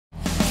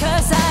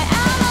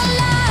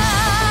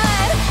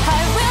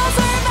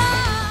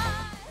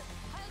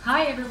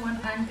Hi everyone,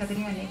 I'm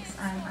Caterina Nix.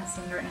 I'm a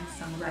singer and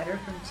songwriter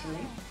from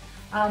Chile.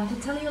 To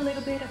tell you a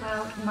little bit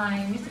about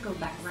my musical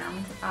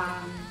background,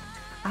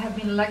 I have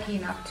been lucky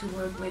enough to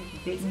work with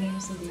big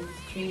names in the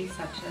industry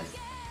such as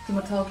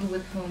Timo Tolkki,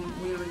 with whom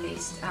we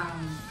released a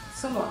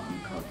solo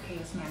album called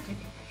Chaos Magic.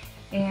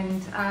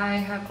 And I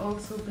have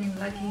also been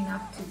lucky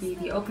enough to be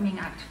the opening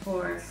act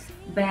for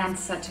bands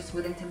such as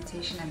Within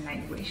Temptation and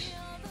Nightwish.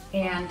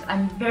 And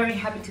I'm very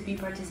happy to be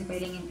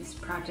participating in this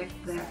project,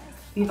 the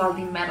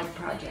Vivaldi Metal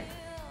project,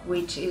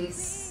 which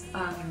is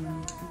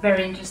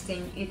very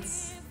interesting.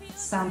 It's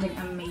sounding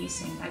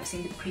amazing. I've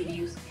seen the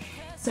previews.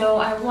 So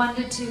I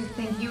wanted to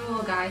thank you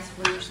all guys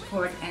for your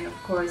support, and of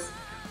course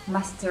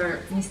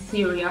Master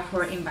Mysteria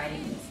for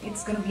inviting me.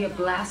 It's gonna be a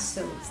blast,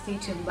 so stay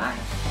tuned. Bye.